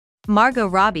Margot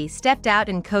Robbie stepped out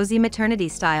in cozy maternity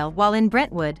style while in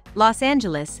Brentwood, Los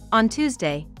Angeles, on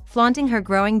Tuesday, flaunting her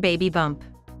growing baby bump.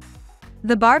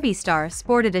 The Barbie star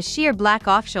sported a sheer black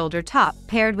off-shoulder top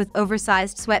paired with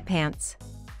oversized sweatpants.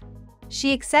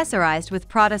 She accessorized with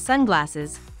Prada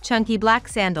sunglasses, chunky black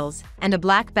sandals, and a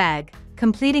black bag,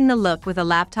 completing the look with a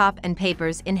laptop and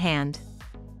papers in hand.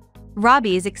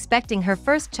 Robbie is expecting her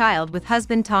first child with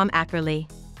husband Tom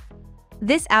Ackerley.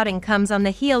 This outing comes on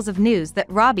the heels of news that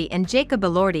Robbie and Jacob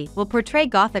Elordi will portray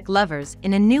gothic lovers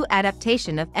in a new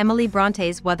adaptation of Emily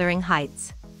Bronte's Wuthering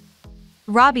Heights.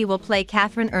 Robbie will play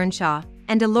Catherine Earnshaw,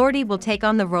 and Elordi will take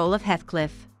on the role of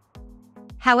Heathcliff.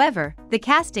 However, the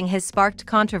casting has sparked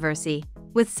controversy,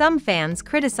 with some fans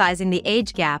criticizing the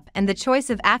age gap and the choice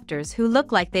of actors who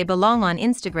look like they belong on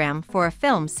Instagram for a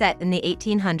film set in the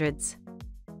 1800s.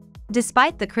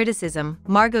 Despite the criticism,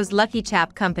 Margot's Lucky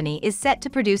Chap company is set to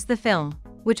produce the film,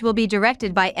 which will be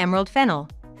directed by Emerald Fennell,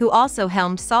 who also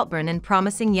helmed Saltburn and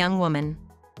Promising Young Woman.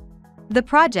 The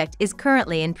project is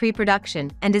currently in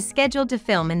pre-production and is scheduled to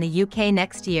film in the UK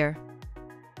next year.